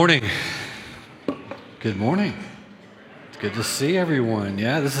Morning. Good morning. It's good to see everyone.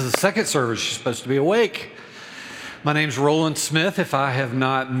 Yeah, this is the second service. You're supposed to be awake. My name's Roland Smith. If I have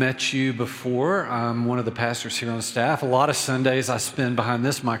not met you before, I'm one of the pastors here on staff. A lot of Sundays I spend behind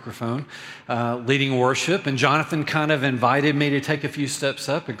this microphone leading worship, and Jonathan kind of invited me to take a few steps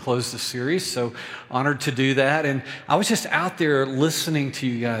up and close the series, so honored to do that. And I was just out there listening to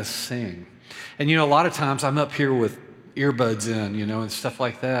you guys sing. And a lot of times I'm up here with earbuds in, and stuff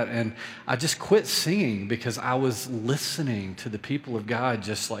like that. And I just quit singing because I was listening to the people of God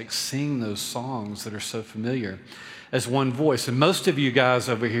just like sing those songs that are so familiar as one voice. And most of you guys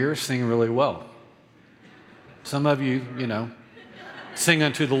over here sing really well. Some of you, sing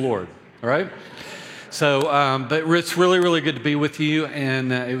unto the Lord, all right? So, but it's really, really good to be with you.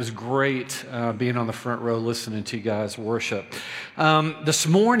 And it was great being on the front row listening to you guys worship. This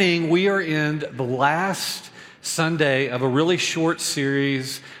morning, we are in the last Sunday of a really short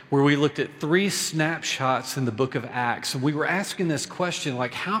series where we looked at 3 snapshots in the book of Acts. And we were asking this question,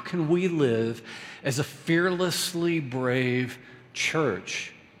 like, how can we live as a fearlessly brave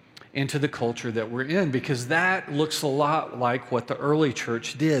church into the culture that we're in? Because that looks a lot like what the early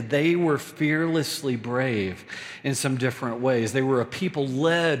church did. They were fearlessly brave in some different ways. They were a people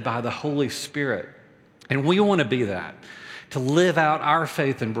led by the Holy Spirit. And we want to be that, to live out our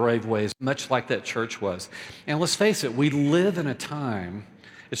faith in brave ways, much like that church was. And let's face it, we live in a time,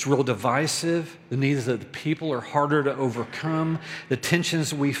 it's real divisive. The needs of the people are harder to overcome. The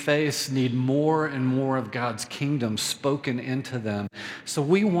tensions we face need more and more of God's kingdom spoken into them. So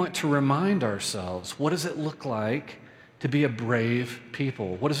we want to remind ourselves, what does it look like to be a brave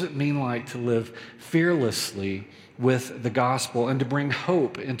people? What does it mean like to live fearlessly with the gospel and to bring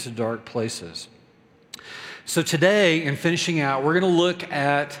hope into dark places? So today, in finishing out, we're going to look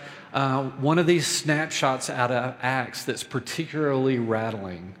at one of these snapshots out of Acts that's particularly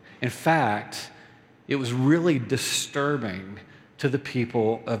rattling. In fact, it was really disturbing to the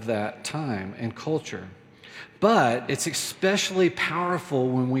people of that time and culture. But it's especially powerful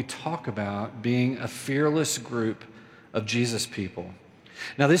when we talk about being a fearless group of Jesus people.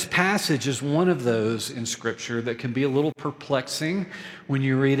 Now, this passage is one of those in Scripture that can be a little perplexing. When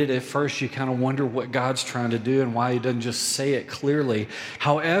you read it at first, you kind of wonder what God's trying to do and why He doesn't just say it clearly.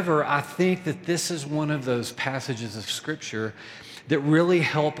 However, I think that this is one of those passages of Scripture that really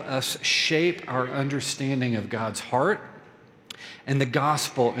help us shape our understanding of God's heart and the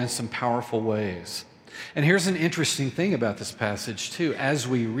gospel in some powerful ways. And here's an interesting thing about this passage, too. As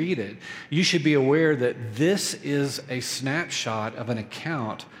we read it, you should be aware that this is a snapshot of an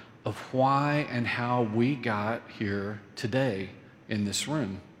account of why and how we got here today in this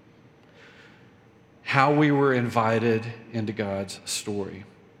room. How we were invited into God's story.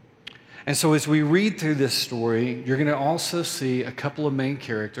 And so as we read through this story, you're going to also see a couple of main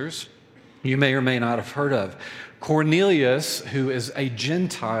characters you may or may not have heard of. Cornelius, who is a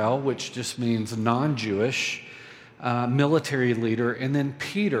Gentile, which just means non-Jewish, military leader, and then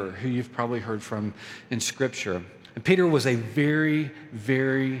Peter, who you've probably heard from in Scripture. And Peter was a very,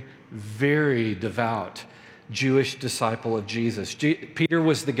 very, very devout Jewish disciple of Jesus. Peter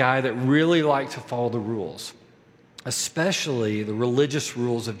was the guy that really liked to follow the rules, especially the religious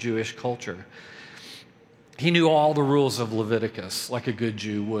rules of Jewish culture. He knew all the rules of Leviticus like a good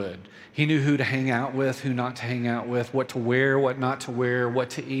Jew would. He knew who to hang out with, who not to hang out with, what to wear, what not to wear, what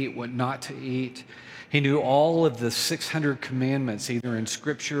to eat, what not to eat. He knew all of the 600 commandments, either in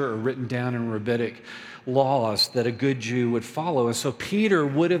Scripture or written down in rabbinic laws that a good Jew would follow. And so Peter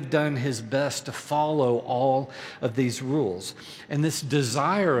would have done his best to follow all of these rules. And this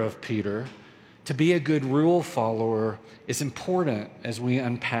desire of Peter to be a good rule follower is important as we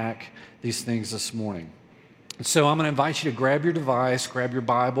unpack these things this morning. So I'm going to invite you to grab your device, grab your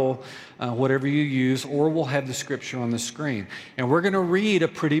Bible, whatever you use, or we'll have the Scripture on the screen. And we're going to read a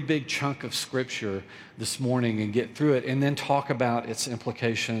pretty big chunk of Scripture this morning and get through it, and then talk about its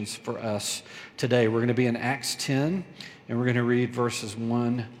implications for us today. We're going to be in Acts 10, and we're going to read verses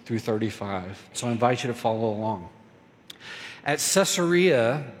 1 through 35. So I invite you to follow along. At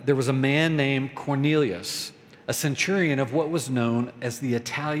Caesarea, there was a man named Cornelius, a centurion of what was known as the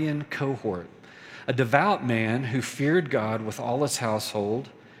Italian cohort. A devout man who feared God with all his household,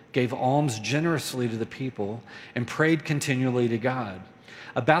 gave alms generously to the people, and prayed continually to God.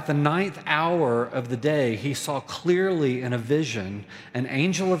 About the 9th hour of the day, he saw clearly in a vision an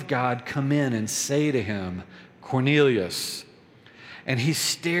angel of God come in and say to him, "Cornelius." And he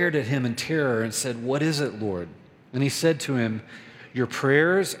stared at him in terror and said, "What is it, Lord?" And he said to him, "Your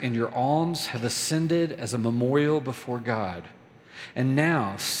prayers and your alms have ascended as a memorial before God. And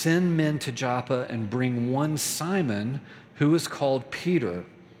now send men to Joppa and bring one Simon, who is called Peter.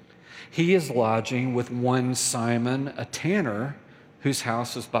 He is lodging with one Simon, a tanner, whose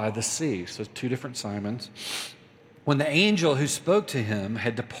house is by the sea. So two different Simons. When the angel who spoke to him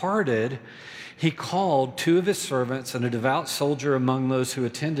had departed, he called two of his servants and a devout soldier among those who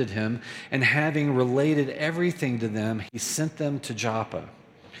attended him, and having related everything to them, he sent them to Joppa.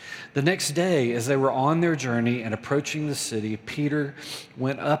 The next day, as they were on their journey and approaching the city, Peter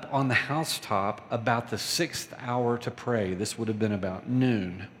went up on the housetop about the 6th hour to pray. This would have been about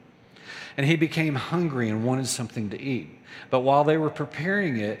noon. And he became hungry and wanted something to eat. But while they were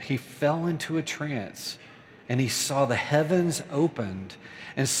preparing it, he fell into a trance, and he saw the heavens opened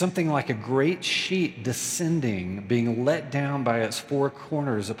and something like a great sheet descending, being let down by its four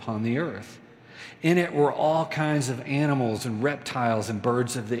corners upon the earth. In it were all kinds of animals and reptiles and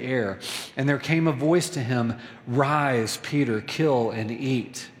birds of the air. And there came a voice to him, "Rise, Peter, kill and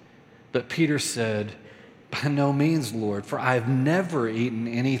eat." But Peter said, "By no means, Lord, for I have never eaten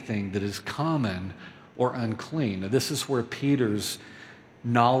anything that is common or unclean." Now, this is where Peter's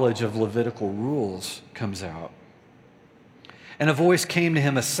knowledge of Levitical rules comes out. And a voice came to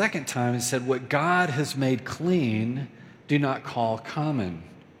him a second time and said, "What God has made clean, do not call common."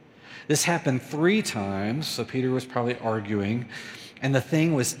 This happened 3 times, so Peter was probably arguing, and the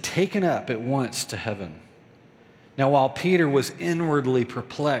thing was taken up at once to heaven. Now, while Peter was inwardly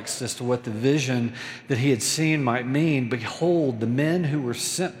perplexed as to what the vision that he had seen might mean, behold, the men who were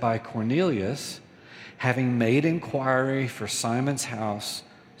sent by Cornelius, having made inquiry for Simon's house,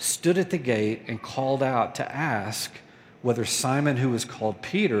 stood at the gate and called out to ask whether Simon, who was called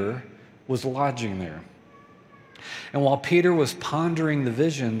Peter, was lodging there. And while Peter was pondering the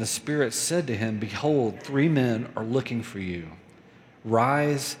vision, the Spirit said to him, "Behold, 3 men are looking for you.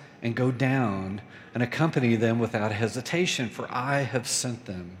 Rise and go down and accompany them without hesitation, for I have sent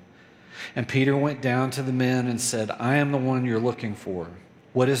them." And Peter went down to the men and said, "I am the one you're looking for.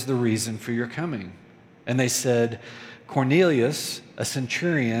 What is the reason for your coming?" And they said, "Cornelius, a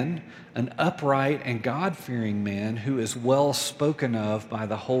centurion, an upright and God-fearing man who is well spoken of by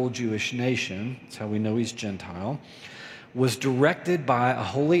the whole Jewish nation," that's how we know he's Gentile, "was directed by a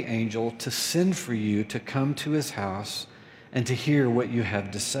holy angel to send for you to come to his house and to hear what you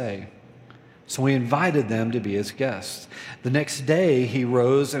have to say." So he invited them to be his guests. The next day he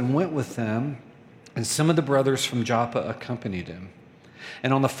rose and went with them, and some of the brothers from Joppa accompanied him.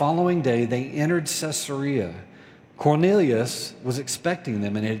 And on the following day they entered Caesarea. Cornelius was expecting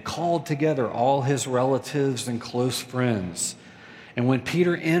them and had called together all his relatives and close friends. And when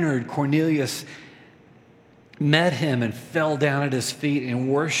Peter entered, Cornelius met him and fell down at his feet and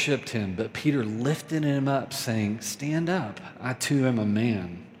worshiped him. But Peter lifted him up, saying, "Stand up, I too am a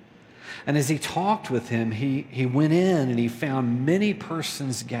man." And as he talked with him, he went in and he found many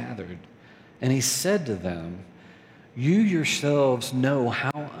persons gathered. And he said to them, "You yourselves know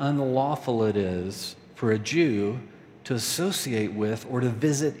how unlawful it is for a Jew to associate with or to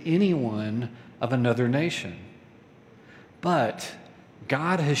visit anyone of another nation. But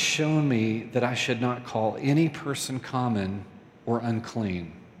God has shown me that I should not call any person common or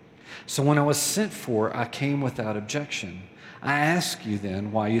unclean. So when I was sent for, I came without objection. I ask you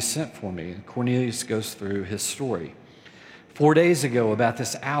then why you sent for me." And Cornelius goes through his story. 4 days ago, about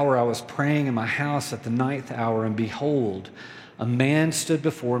this hour, I was praying in my house at the 9th hour, and behold, a man stood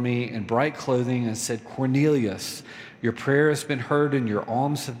before me in bright clothing and said, "Cornelius, your prayer has been heard and your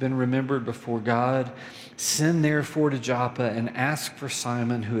alms have been remembered before God. Send therefore to Joppa and ask for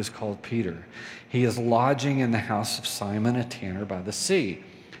Simon, who is called Peter. He is lodging in the house of Simon, a tanner by the sea."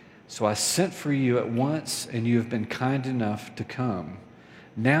 So I sent for you at once, and you have been kind enough to come.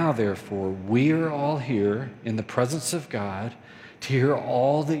 Now, therefore, we are all here in the presence of God to hear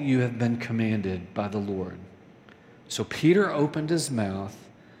all that you have been commanded by the Lord. So Peter opened his mouth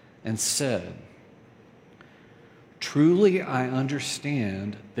and said, "Truly I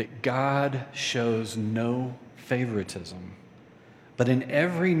understand that God shows no favoritism, but in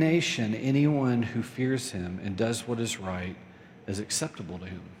every nation anyone who fears him and does what is right is acceptable to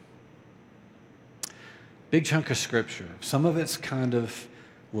him." Big chunk of scripture. Some of it's kind of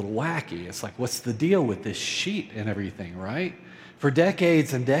a little wacky. It's like, what's the deal with this sheet and everything, right? For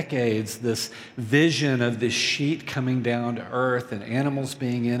decades and decades, this vision of this sheet coming down to earth and animals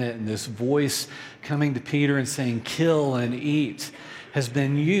being in it and this voice coming to Peter and saying, "Kill and eat," has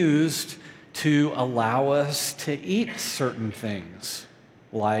been used to allow us to eat certain things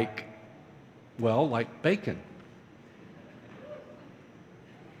like bacon.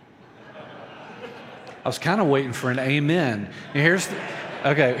 I was kind of waiting for an amen. Here's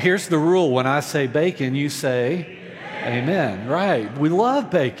the rule. When I say bacon, you say amen. Right. We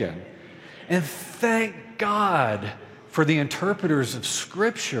love bacon. And thank God for the interpreters of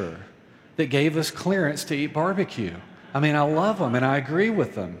Scripture that gave us clearance to eat barbecue. I mean, I love them and I agree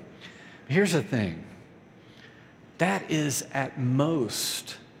with them. Here's the thing. That is at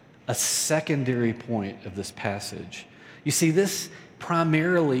most a secondary point of this passage. You see, this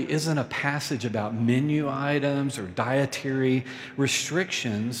primarily isn't a passage about menu items or dietary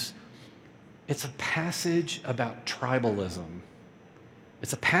restrictions. It's a passage about tribalism.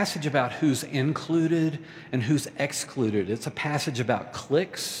 It's a passage about who's included and who's excluded. It's a passage about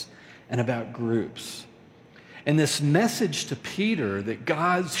cliques and about groups. And this message to Peter that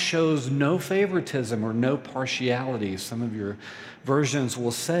God shows no favoritism or no partiality, some of your versions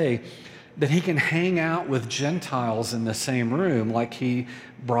will say that he can hang out with Gentiles in the same room like he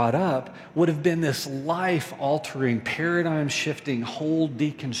brought up, would have been this life-altering, paradigm-shifting, whole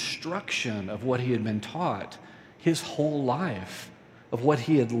deconstruction of what he had been taught his whole life, of what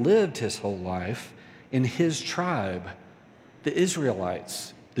he had lived his whole life in his tribe, the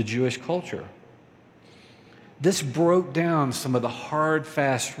Israelites, the Jewish culture. This broke down some of the hard,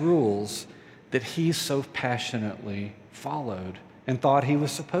 fast rules that he so passionately followed and thought he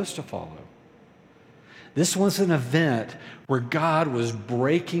was supposed to follow. This was an event where God was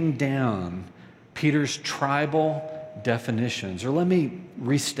breaking down Peter's tribal definitions. Or let me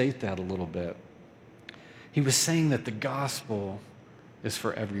restate that a little bit. He was saying that the gospel is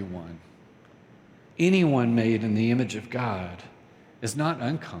for everyone. Anyone made in the image of God is not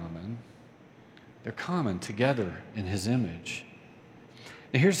uncommon. They're common together in his image.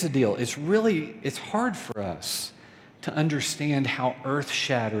 Now here's the deal. It's hard for us to understand how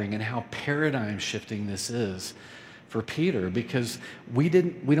earth-shattering and how paradigm-shifting this is for Peter, because we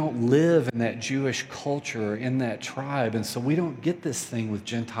don't live in that Jewish culture, in that tribe, and so we don't get this thing with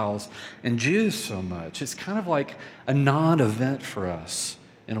Gentiles and Jews so much. It's kind of like a non-event for us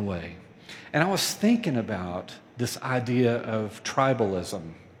in a way. And I was thinking about this idea of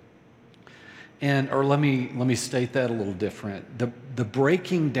tribalism. Or let me state that a little different. The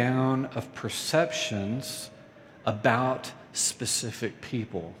breaking down of perceptions about specific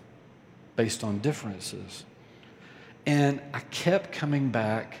people based on differences. And I kept coming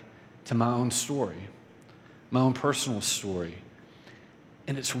back to my own story, my own personal story.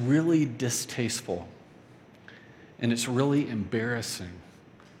 And it's really distasteful. And it's really embarrassing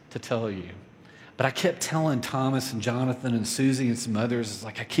to tell you. But I kept telling Thomas and Jonathan and Susie and some others, it's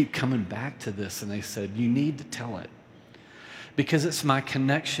like I keep coming back to this. And they said, you need to tell it. Because it's my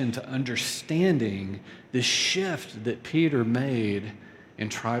connection to understanding the shift that Peter made in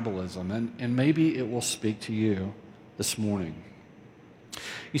tribalism. And maybe it will speak to you this morning.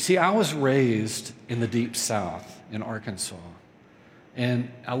 You see, I was raised in the Deep South in Arkansas.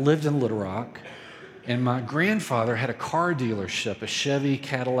 And I lived in Little Rock. And my grandfather had a car dealership, a Chevy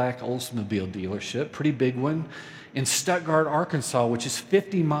Cadillac Oldsmobile dealership, pretty big one, in Stuttgart, Arkansas, which is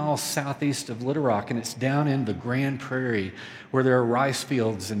 50 miles southeast of Little Rock, and it's down in the Grand Prairie where there are rice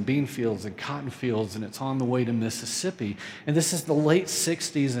fields and bean fields and cotton fields, and it's on the way to Mississippi. And this is the late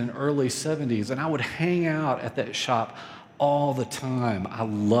 60s and early 70s, and I would hang out at that shop all the time. I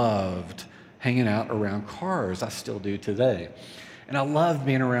loved hanging out around cars. I still do today. And I loved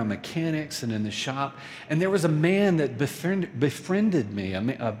being around mechanics and in the shop. And there was a man that befriended me,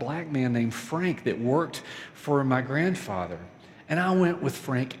 a black man named Frank that worked for my grandfather. And I went with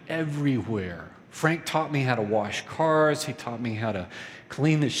Frank everywhere. Frank taught me how to wash cars. He taught me how to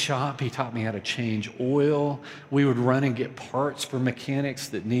clean the shop. He taught me how to change oil. We would run and get parts for mechanics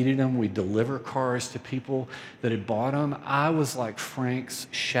that needed them. We'd deliver cars to people that had bought them. I was like Frank's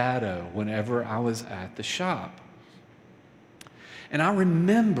shadow whenever I was at the shop. And I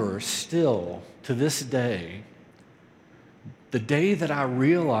remember still, to this day, the day that I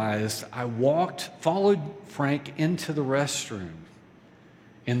realized I followed Frank into the restroom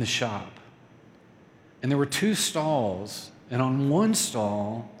in the shop. And there were two stalls, and on one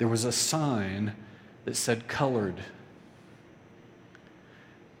stall, there was a sign that said colored.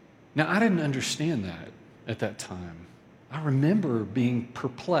 Now, I didn't understand that at that time. I remember being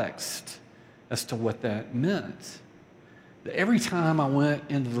perplexed as to what that meant. Every time I went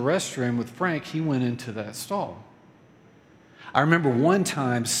into the restroom with Frank, he went into that stall. I remember one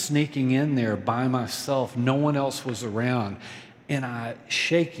time sneaking in there by myself. No one else was around. And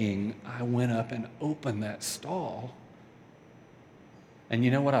shaking, I went up and opened that stall. And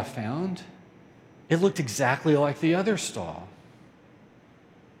you know what I found? It looked exactly like the other stall.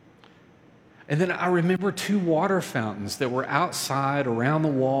 And then I remember two water fountains that were outside around the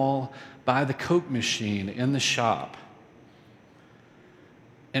wall by the Coke machine in the shop.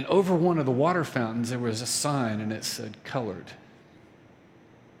 And over one of the water fountains, there was a sign, and it said colored.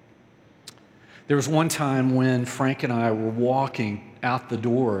 There was one time when Frank and I were walking out the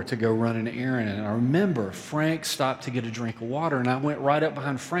door to go run an errand. And I remember Frank stopped to get a drink of water, and I went right up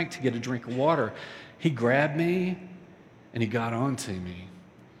behind Frank to get a drink of water. He grabbed me, and he got onto me.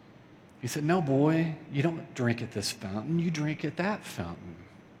 He said, "No, boy, you don't drink at this fountain. You drink at that fountain."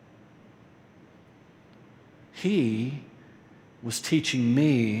 He was teaching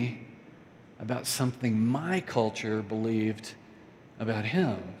me about something my culture believed about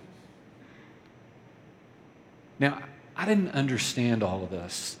him. Now, I didn't understand all of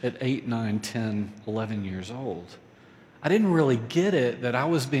this at 8, 9, 10, 11 years old. I didn't really get it that I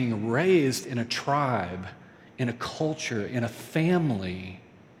was being raised in a tribe, in a culture, in a family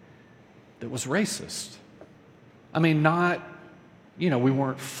that was racist. I mean, we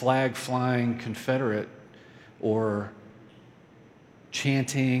weren't flag-flying Confederate or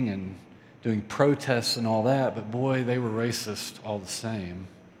chanting and doing protests and all that, but boy, they were racist all the same.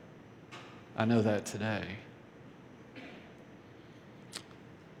 I know that today.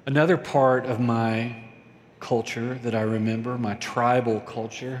 Another part of my culture that I remember, my tribal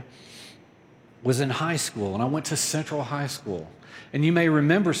culture, was in high school, and I went to Central High School. And you may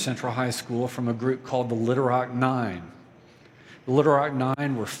remember Central High School from a group called the Little Rock Nine. The Little Rock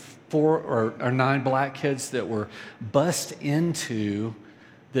Nine were 9 black kids that were bussed into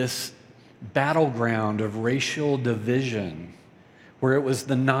this battleground of racial division, where it was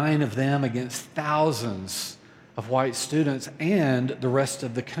the 9 of them against thousands of white students and the rest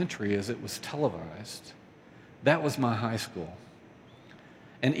of the country as it was televised. That was my high school.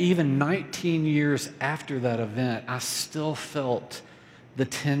 And even 19 years after that event, I still felt the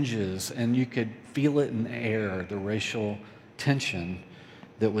tinges, and you could feel it in the air, the racial tension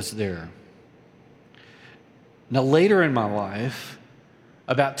that was there. Now, later in my life,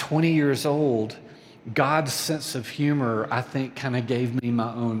 about 20 years old, God's sense of humor, I think, kind of gave me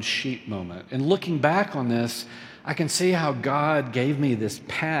my own sheep moment. And looking back on this, I can see how God gave me this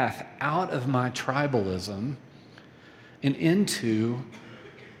path out of my tribalism and into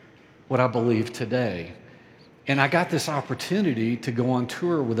what I believe today. And I got this opportunity to go on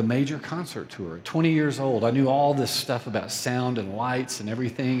tour with a major concert tour. 20 years old, I knew all this stuff about sound and lights and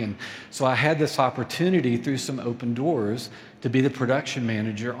everything. And so I had this opportunity through some open doors to be the production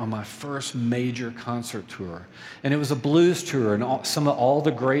manager on my first major concert tour. And it was a blues tour, and all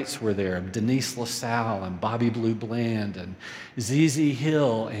the greats were there. Denise LaSalle and Bobby Blue Bland and ZZ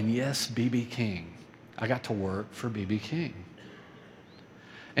Hill and, yes, B.B. King. I got to work for B.B. King.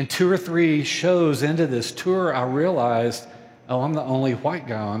 And 2 or 3 shows into this tour, I realized, I'm the only white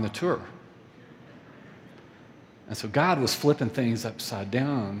guy on the tour. And so God was flipping things upside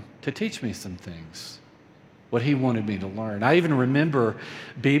down to teach me some things, what he wanted me to learn. I even remember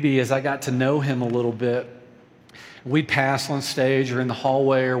BB, as I got to know him a little bit, we'd pass on stage or in the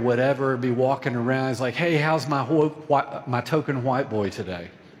hallway or whatever, be walking around. He's like, "Hey, how's my token white boy today?"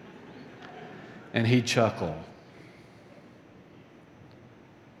 And he'd chuckle.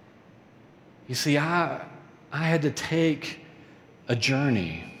 You see, I had to take a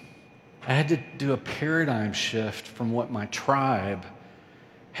journey. I had to do a paradigm shift from what my tribe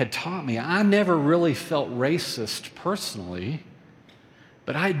had taught me. I never really felt racist personally,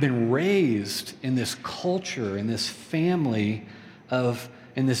 but I had been raised in this culture, in this family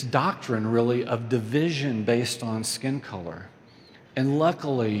in this doctrine really of division based on skin color. And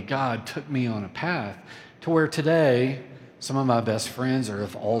luckily, God took me on a path to where today, some of my best friends are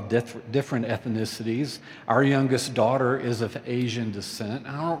of all different ethnicities. Our youngest daughter is of Asian descent.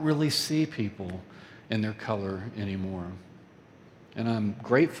 I don't really see people in their color anymore. And I'm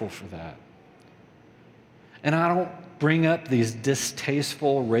grateful for that. And I don't bring up these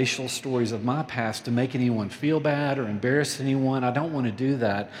distasteful racial stories of my past to make anyone feel bad or embarrass anyone. I don't want to do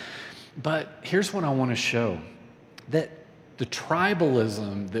that. But here's what I want to show. That the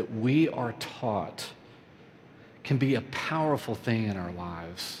tribalism that we are taught can be a powerful thing in our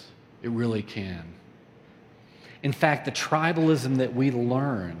lives. It really can. In fact, the tribalism that we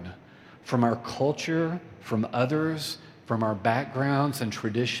learn from our culture, from others, from our backgrounds and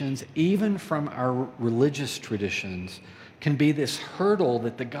traditions, even from our religious traditions, can be this hurdle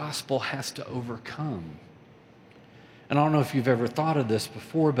that the gospel has to overcome. And I don't know if you've ever thought of this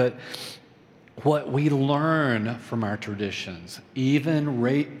before, but what we learn from our traditions, even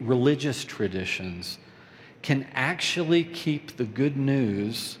religious traditions, can actually keep the good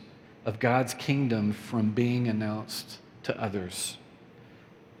news of God's kingdom from being announced to others.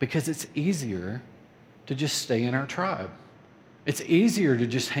 Because it's easier to just stay in our tribe. It's easier to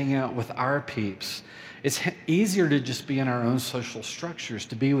just hang out with our peeps. It's easier to just be in our own social structures,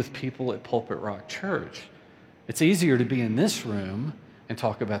 to be with people at Pulpit Rock Church. It's easier to be in this room and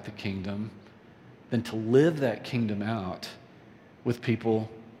talk about the kingdom than to live that kingdom out with people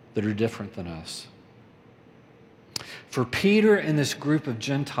that are different than us. For Peter and this group of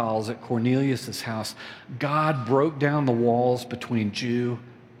Gentiles at Cornelius' house, God broke down the walls between Jew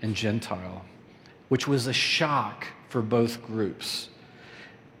and Gentile, which was a shock for both groups.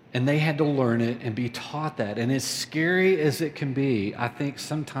 And they had to learn it and be taught that. And as scary as it can be, I think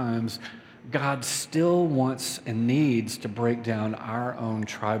sometimes God still wants and needs to break down our own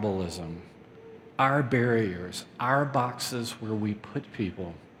tribalism, our barriers, our boxes where we put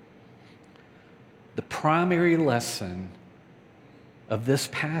people. The primary lesson of this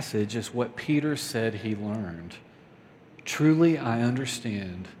passage is what Peter said he learned. Truly, I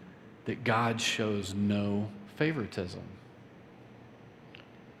understand that God shows no favoritism.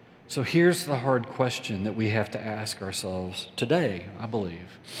 So here's the hard question that we have to ask ourselves today, I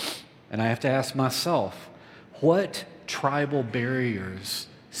believe. And I have to ask myself, what tribal barriers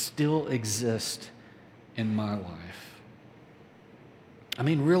still exist in my life? I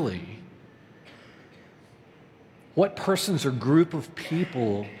mean, really, what persons or group of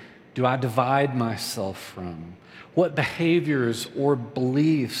people do I divide myself from? What behaviors or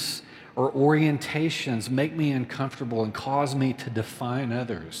beliefs or orientations make me uncomfortable and cause me to define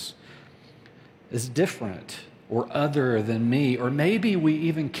others as different or other than me? Or maybe we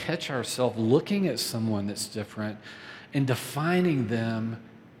even catch ourselves looking at someone that's different and defining them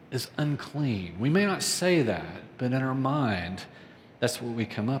as unclean. We may not say that, but in our mind, that's what we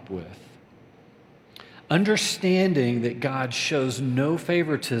come up with. Understanding that God shows no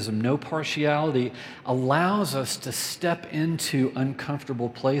favoritism, no partiality, allows us to step into uncomfortable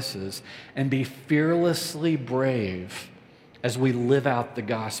places and be fearlessly brave as we live out the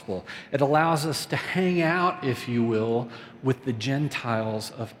gospel. It allows us to hang out, if you will, with the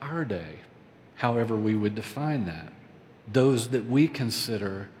Gentiles of our day, however we would define that, those that we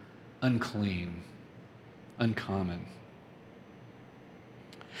consider unclean, uncommon.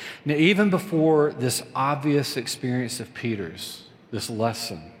 Now, even before this obvious experience of Peter's, this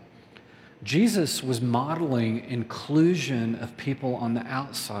lesson, Jesus was modeling inclusion of people on the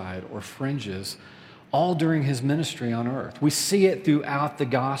outside or fringes all during his ministry on earth. We see it throughout the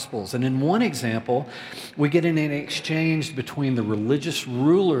Gospels. And in one example, we get an exchange between the religious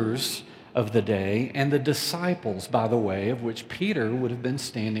rulers of the day and the disciples, by the way, of which Peter would have been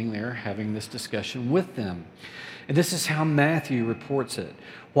standing there having this discussion with them. And this is how Matthew reports it.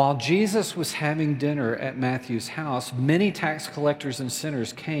 While Jesus was having dinner at Matthew's house, many tax collectors and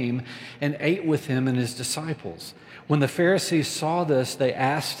sinners came and ate with him and his disciples. When the Pharisees saw this, they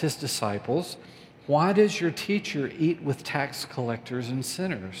asked his disciples, "Why does your teacher eat with tax collectors and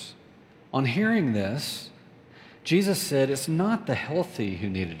sinners?" On hearing this, Jesus said, "It's not the healthy who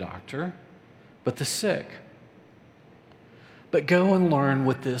need a doctor, but the sick. But go and learn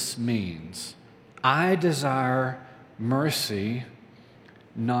what this means. I desire mercy,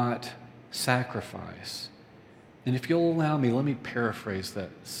 not sacrifice." And if you'll allow me, let me paraphrase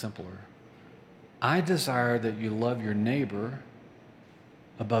that simpler. I desire that you love your neighbor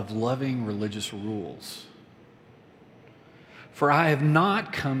above loving religious rules. For I have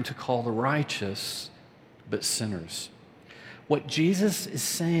not come to call the righteous, but sinners. What Jesus is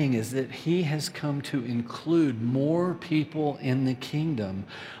saying is that he has come to include more people in the kingdom,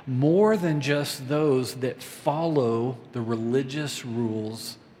 more than just those that follow the religious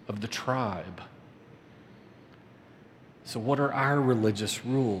rules of the tribe. So what are our religious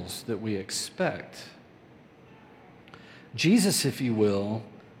rules that we expect? Jesus, if you will,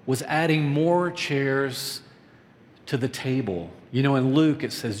 was adding more chairs to the table. You know, in Luke,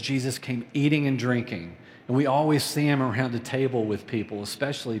 it says Jesus came eating and drinking. And we always see him around the table with people,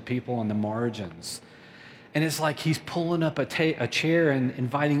 especially people on the margins. And it's like he's pulling up a chair and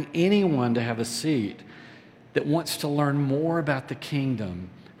inviting anyone to have a seat that wants to learn more about the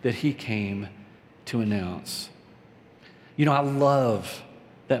kingdom that he came to announce. You know, I love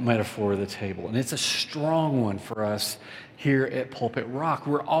that metaphor of the table, and it's a strong one for us here at Pulpit Rock.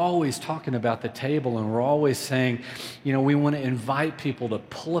 We're always talking about the table, and we're always saying, you know, we want to invite people to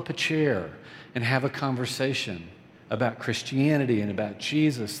pull up a chair and have a conversation about Christianity and about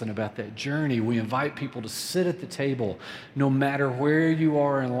Jesus and about that journey. We invite people to sit at the table no matter where you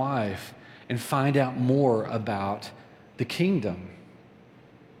are in life and find out more about the kingdom.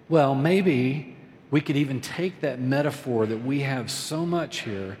 Well, maybe we could even take that metaphor that we have so much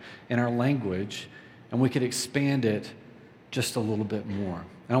here in our language and we could expand it just a little bit more.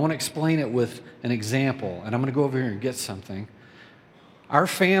 And I want to explain it with an example, and I'm going to go over here and get something. Our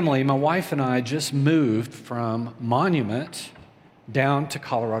family, my wife and I, just moved from Monument down to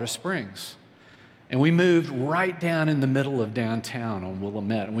Colorado Springs. And we moved right down in the middle of downtown on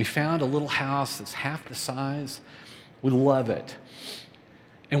Willamette. And we found a little house that's half the size We love it.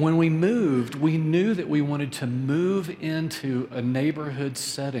 And when we moved, we knew that we wanted to move into a neighborhood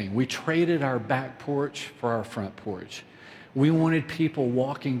setting. We traded our back porch for our front porch. We wanted people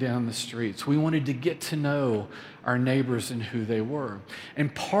walking down the streets. We wanted to get to know our neighbors and who they were.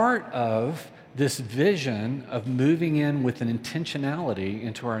 And part of this vision of moving in with an intentionality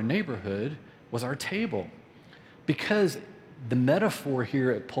into our neighborhood was our table. Because the metaphor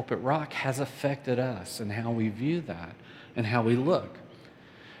here at Pulpit Rock has affected us and how we view that and how we look.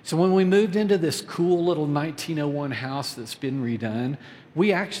 So when we moved into this cool little 1901 house that's been redone,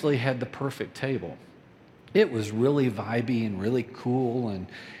 we actually had the perfect table. It was really vibey and really cool,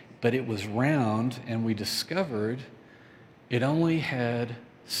 but it was round, and we discovered it only had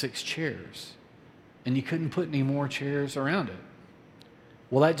 6 chairs, and you couldn't put any more chairs around it.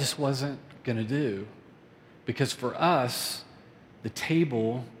 Well, that just wasn't going to do, because for us, the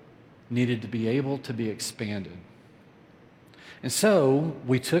table needed to be able to be expanded. And so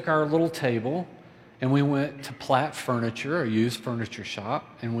we took our little table and we went to Platt Furniture, a used furniture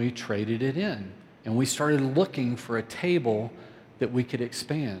shop, and we traded it in. And we started looking for a table that we could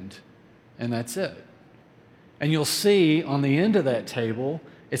expand. And that's it. And you'll see on the end of that table,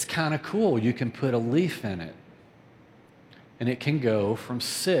 it's kind of cool. You can put a leaf in it. And it can go from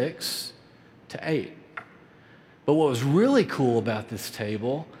 6 to 8. But what was really cool about this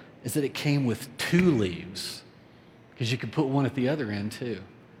table is that it came with 2 leaves. Because you could put one at the other end too.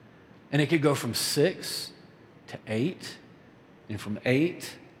 And it could go from 6 to 8, and from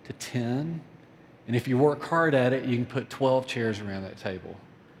 8 to 10. And if you work hard at it, you can put 12 chairs around that table.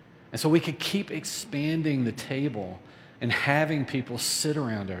 And so we could keep expanding the table and having people sit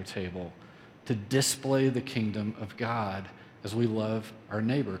around our table to display the kingdom of God as we love our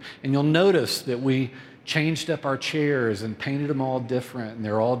neighbor. And you'll notice that we changed up our chairs and painted them all different, and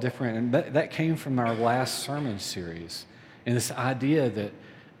they're all different. And that came from our last sermon series. And this idea that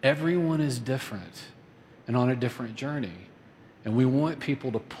everyone is different and on a different journey. And we want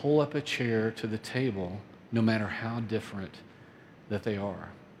people to pull up a chair to the table no matter how different that they are.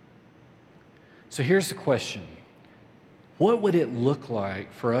 So here's the question. What would it look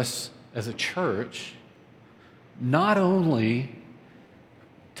like for us as a church not only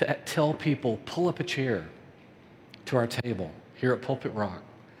to tell people, pull up a chair to our table here at Pulpit Rock?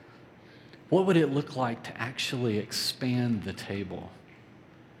 What would it look like to actually expand the table?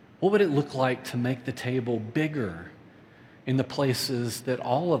 What would it look like to make the table bigger in the places that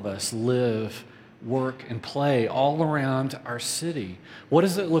all of us live, work, and play all around our city? What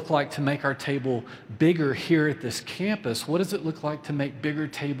does it look like to make our table bigger here at this campus? What does it look like to make bigger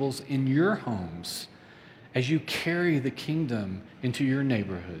tables in your homes as you carry the kingdom into your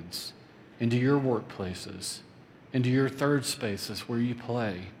neighborhoods, into your workplaces, into your third spaces where you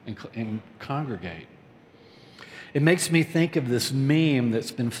play and congregate? It makes me think of this meme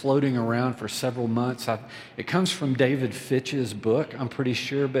that's been floating around for several months. It comes from David Fitch's book, I'm pretty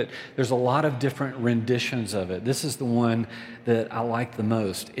sure, but there's a lot of different renditions of it. This is the one that I like the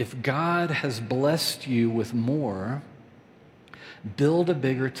most. If God has blessed you with more, build a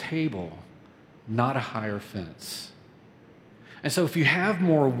bigger table, not a higher fence. And so if you have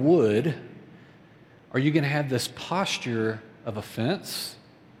more wood, are you going to have this posture of a fence,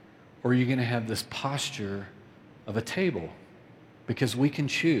 or are you going to have this posture of a table? Because we can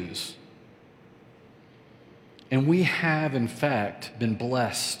choose. And we have, in fact, been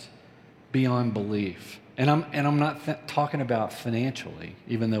blessed beyond belief. And I'm not talking about financially,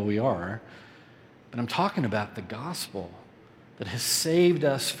 even though we are, but I'm talking about the gospel that has saved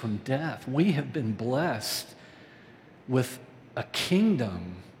us from death. We have been blessed with a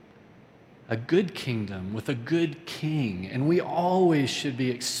kingdom, a good kingdom with a good king. And we always should be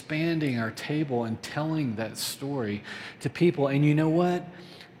expanding our table and telling that story to people. And you know what?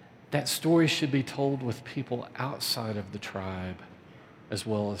 That story should be told with people outside of the tribe as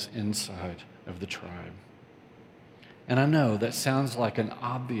well as inside of the tribe. And I know that sounds like an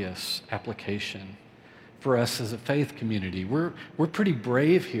obvious application for us as a faith community. We're pretty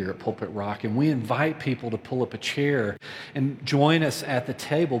brave here at Pulpit Rock, and we invite people to pull up a chair and join us at the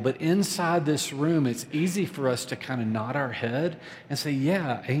table. But inside this room, it's easy for us to kind of nod our head and say,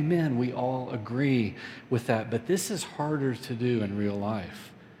 yeah, amen, we all agree with that. But this is harder to do in real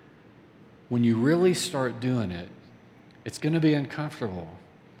life. When you really start doing it, it's going to be uncomfortable,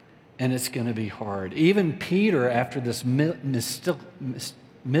 and it's going to be hard. Even Peter, after this mystical,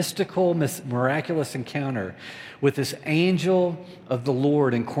 miraculous encounter with this angel of the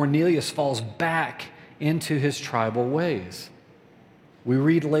Lord, and Cornelius falls back into his tribal ways. We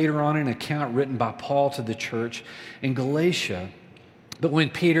read later on an account written by Paul to the church in Galatia But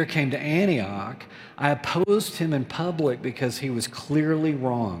when Peter came to Antioch, I opposed him in public because he was clearly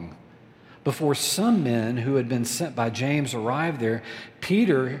wrong. Before some men who had been sent by James arrived there,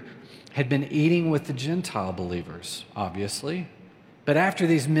 Peter had been eating with the Gentile believers, obviously. But after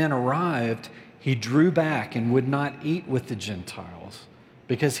these men arrived, he drew back and would not eat with the Gentiles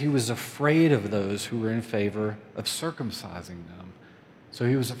because he was afraid of those who were in favor of circumcising them. So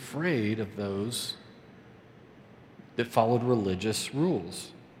he was afraid of those that followed religious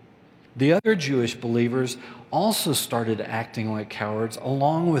rules. The other Jewish believers also started acting like cowards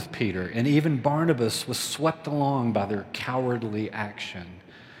along with Peter, and even Barnabas was swept along by their cowardly action.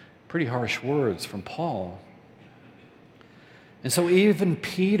 Pretty harsh words from Paul. And so even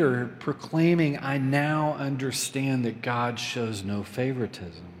Peter, proclaiming, "I now understand that God shows no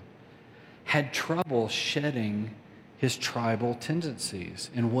favoritism," had trouble shedding his tribal tendencies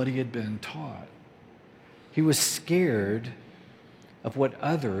and what he had been taught. He was scared of what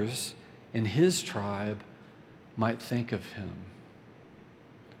others in his tribe might think of him.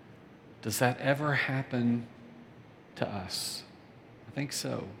 Does that ever happen to us? I think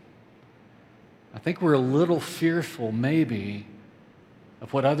so. I think we're a little fearful, maybe,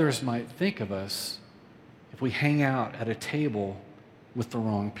 of what others might think of us if we hang out at a table with the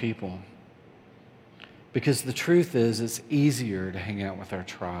wrong people. Because the truth is, it's easier to hang out with our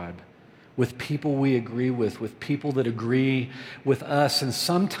tribe, with people we agree with people that agree with us. And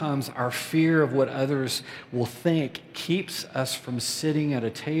sometimes our fear of what others will think keeps us from sitting at a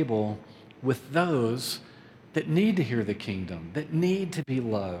table with those that need to hear the kingdom, that need to be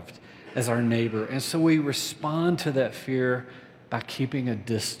loved as our neighbor. And so we respond to that fear by keeping a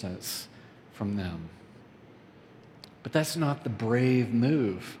distance from them. But that's not the brave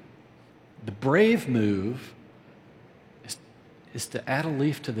move. The brave move is to add a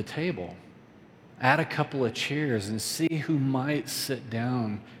leaf to the table, add a couple of chairs, and see who might sit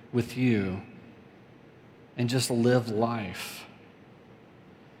down with you and just live life.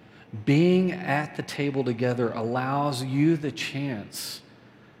 Being at the table together allows you the chance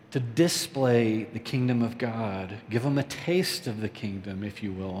to display the kingdom of God, give them a taste of the kingdom, if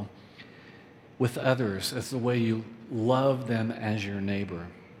you will, with others as the way you love them as your neighbor.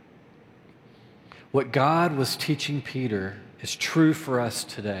 What God was teaching Peter is true for us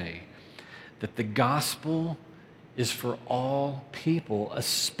today, that the gospel is for all people,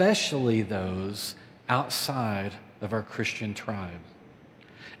 especially those outside of our Christian tribe.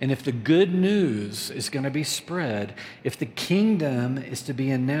 And if the good news is going to be spread, if the kingdom is to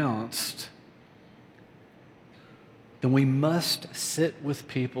be announced, then we must sit with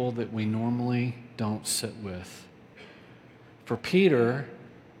people that we normally don't sit with. For Peter,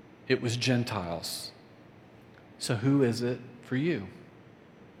 it was Gentiles. So who is it for you?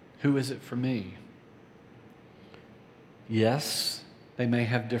 Who is it for me? Yes, they may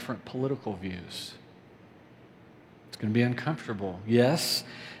have different political views. It's going to be uncomfortable. Yes,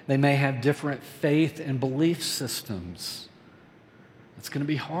 they may have different faith and belief systems. It's going to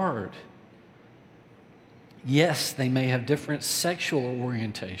be hard. Yes, they may have different sexual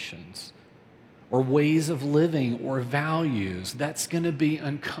orientations or ways of living or values. That's going to be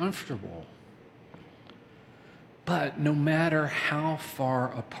uncomfortable. But no matter how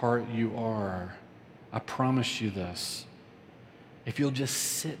far apart you are, I promise you this, if you'll just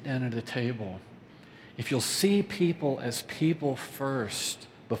sit down at a table, if you'll see people as people first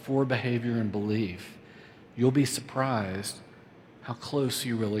before behavior and belief, you'll be surprised how close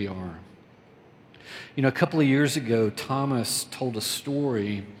you really are. You know, a couple of years ago, Thomas told a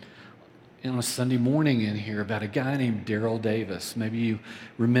story on a Sunday morning in here about a guy named Daryl Davis. Maybe you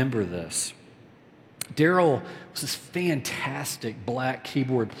remember this. Daryl was this fantastic black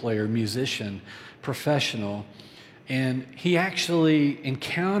keyboard player, musician, professional, and he actually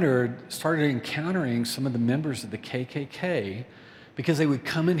started encountering some of the members of the KKK because they would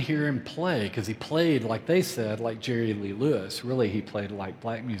come in here and play, because he played, like they said, like Jerry Lee Lewis. Really, he played like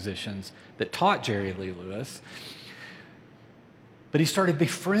black musicians that taught Jerry Lee Lewis. But he started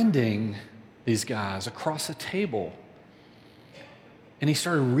befriending these guys across a table. And he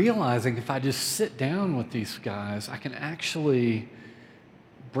started realizing, if I just sit down with these guys, I can actually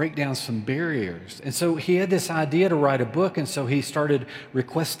break down some barriers. And so he had this idea to write a book, and so he started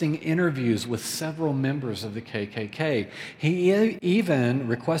requesting interviews with several members of the KKK. He even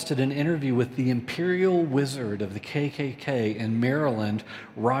requested an interview with the imperial wizard of the KKK in Maryland,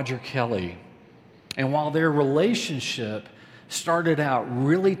 Roger Kelly. And while their relationship started out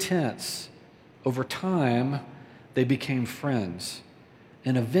really tense, over time, they became friends.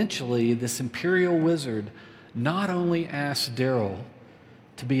 And eventually, this imperial wizard not only asked Daryl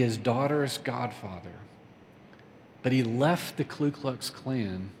to be his daughter's godfather, But he left the Ku Klux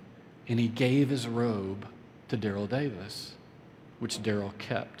Klan and he gave his robe to Daryl Davis, which Daryl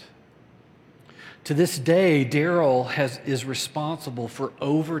kept. To this day, Daryl is responsible for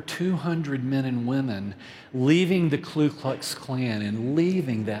over 200 men and women leaving the Ku Klux Klan and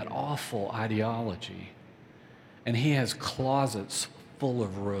leaving that awful ideology. And he has closets full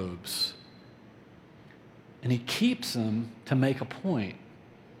of robes. And he keeps them to make a point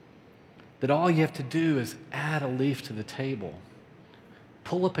that all you have to do is add a leaf to the table,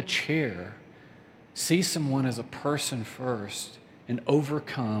 pull up a chair, see someone as a person first, and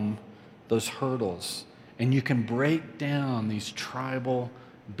overcome those hurdles. And you can break down these tribal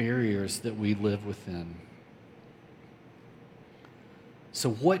barriers that we live within. So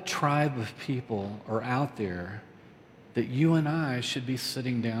what tribe of people are out there that you and I should be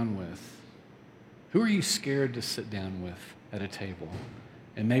sitting down with? Who are you scared to sit down with at a table?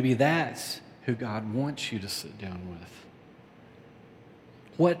 And maybe that's who God wants you to sit down with.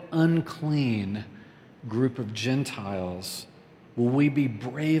 What unclean group of Gentiles will we be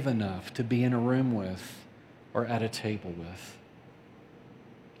brave enough to be in a room with or at a table with?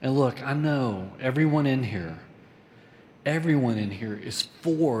 And look, I know everyone in here is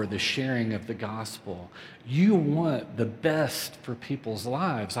for the sharing of the gospel. You want the best for people's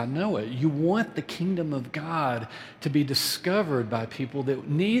lives. I know it. You want the kingdom of God to be discovered by people that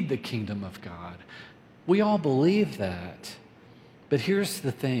need the kingdom of God. We all believe that. But here's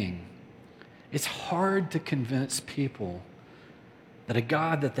the thing. It's hard to convince people that a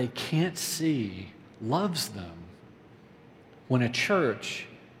God that they can't see loves them when a church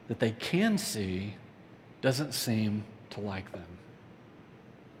that they can see doesn't seem to like them.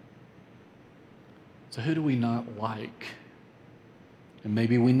 So who do we not like? And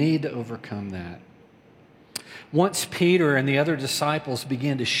maybe we need to overcome that. Once Peter and the other disciples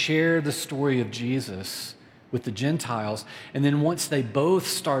began to share the story of Jesus with the Gentiles, and then once they both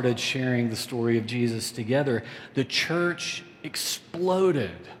started sharing the story of Jesus together, the church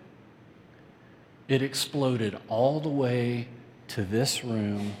exploded. It exploded all the way to this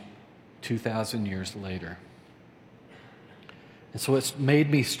room 2,000 years later. And so it's made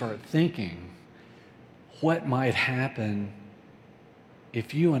me start thinking, what might happen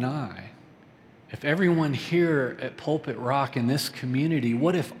if you and I, if everyone here at Pulpit Rock in this community,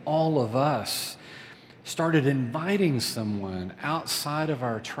 what if all of us started inviting someone outside of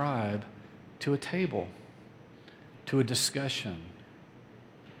our tribe to a table, to a discussion?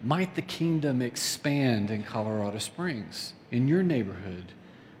 Might the kingdom expand in Colorado Springs, in your neighborhood,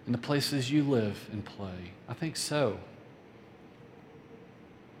 in the places you live and play? I think so.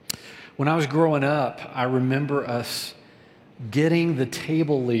 When I was growing up, I remember us getting the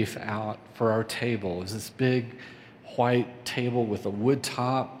table leaf out for our table. It was this big white table with a wood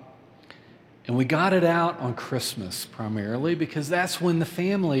top. And we got it out on Christmas primarily because that's when the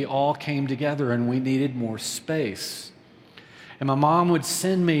family all came together and we needed more space. And my mom would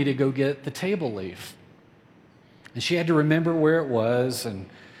send me to go get the table leaf. And she had to remember where it was, and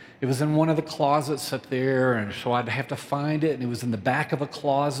it was in one of the closets up there, and so I'd have to find it, and it was in the back of a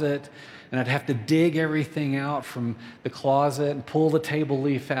closet, and I'd have to dig everything out from the closet and pull the table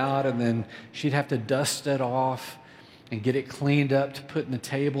leaf out, and then she'd have to dust it off and get it cleaned up to put in the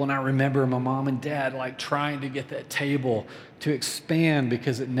table. And I remember my mom and dad like trying to get that table to expand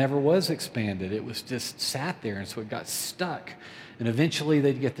because it never was expanded. It was just sat there, and so it got stuck. And eventually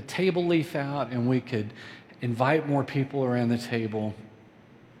they'd get the table leaf out, and we could invite more people around the table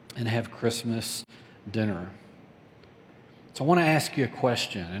and have Christmas dinner. So I want to ask you a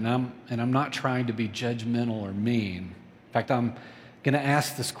question, and I'm not trying to be judgmental or mean. In fact, I'm going to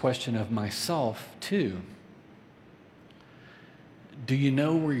ask this question of myself too. Do you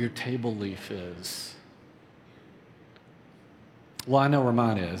know where your table leaf is? Well, I know where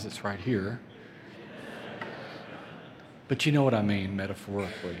mine is. It's right here. But you know what I mean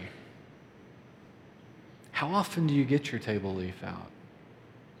metaphorically. How often do you get your table leaf out?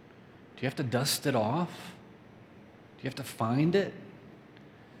 Do you have to dust it off? Do you have to find it?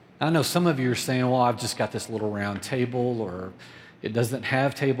 I know some of you are saying, well, I've just got this little round table, or it doesn't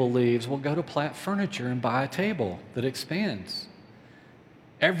have table leaves. Well, go to Platt Furniture and buy a table that expands.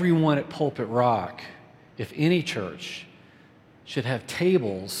 Everyone at Pulpit Rock, if any church, should have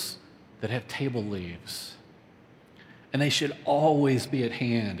tables that have table leaves. And they should always be at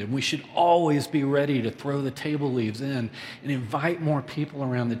hand. And we should always be ready to throw the table leaves in and invite more people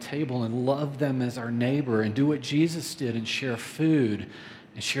around the table and love them as our neighbor and do what Jesus did and share food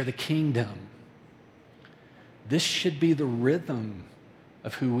and share the kingdom. This should be the rhythm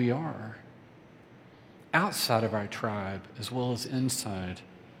of who we are, outside of our tribe as well as inside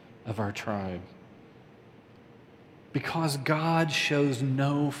of our tribe. Because God shows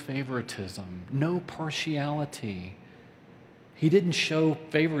no favoritism, no partiality. He didn't show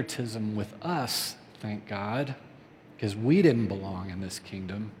favoritism with us, thank God, because we didn't belong in this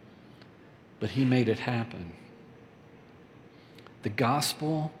kingdom, but He made it happen. The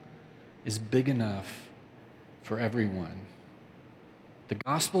gospel is big enough for everyone. The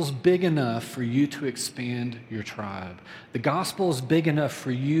gospel's big enough for you to expand your tribe. The gospel is big enough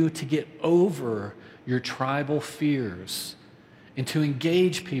for you to get over your tribal fears and to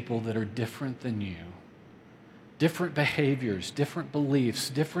engage people that are different than you. Different behaviors, different beliefs,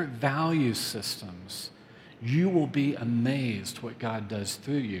 different value systems. You will be amazed what God does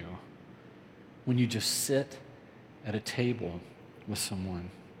through you when you just sit at a table with someone.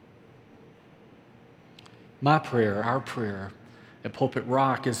 My prayer, our prayer at Pulpit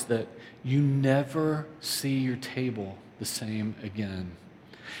Rock is that you never see your table the same again.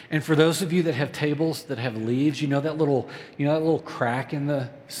 And for those of you that have tables that have leaves, you know that little crack in the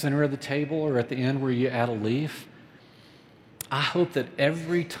center of the table or at the end where you add a leaf? I hope that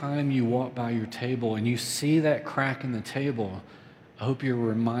every time you walk by your table and you see that crack in the table, I hope you're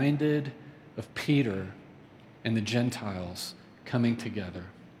reminded of Peter and the Gentiles coming together.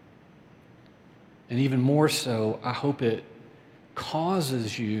 And even more so, I hope it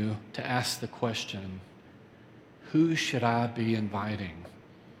causes you to ask the question, who should I be inviting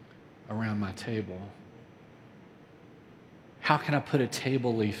around my table? How can I put a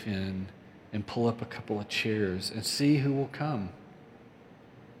table leaf in and pull up a couple of chairs and see who will come?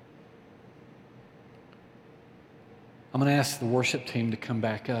 I'm going to ask the worship team to come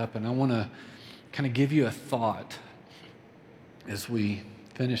back up, and I want to kind of give you a thought as we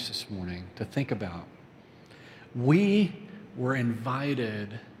finish this morning to think about. We were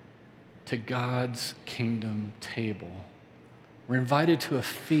invited to God's kingdom table. We're invited to a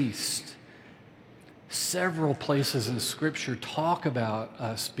feast. Several places in Scripture talk about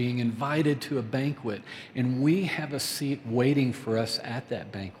us being invited to a banquet, and we have a seat waiting for us at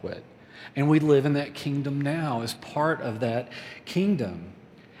that banquet. And we live in that kingdom now as part of that kingdom,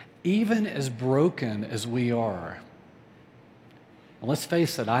 even as broken as we are. And let's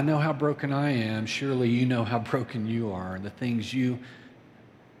face it, I know how broken I am. Surely you know how broken you are and the things you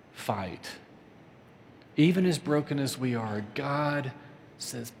fight. Even as broken as we are, God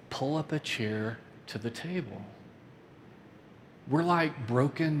says, pull up a chair to the table. We're like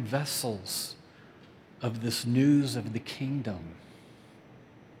broken vessels of this news of the kingdom.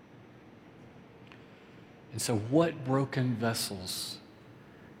 And so what broken vessels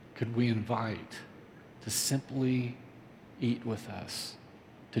could we invite to simply eat with us,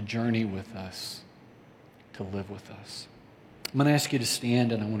 to journey with us, to live with us? I'm going to ask you to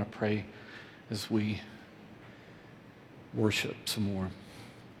stand, and I want to pray as we worship some more.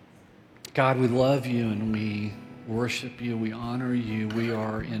 God, we love you and we worship you. We honor you. We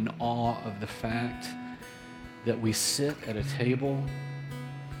are in awe of the fact that we sit at a table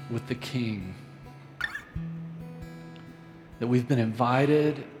with the King, that we've been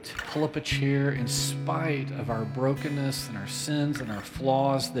invited to pull up a chair in spite of our brokenness and our sins and our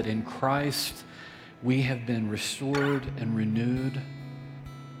flaws, that in Christ we have been restored and renewed.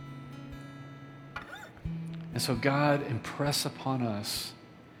 And so God, impress upon us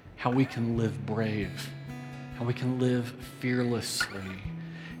how we can live brave, how we can live fearlessly,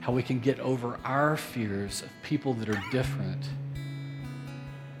 how we can get over our fears of people that are different,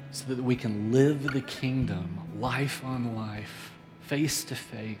 so that we can live the kingdom, life on life, face to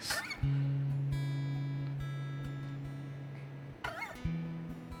face.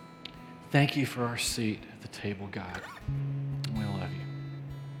 Thank you for our seat at the table, God.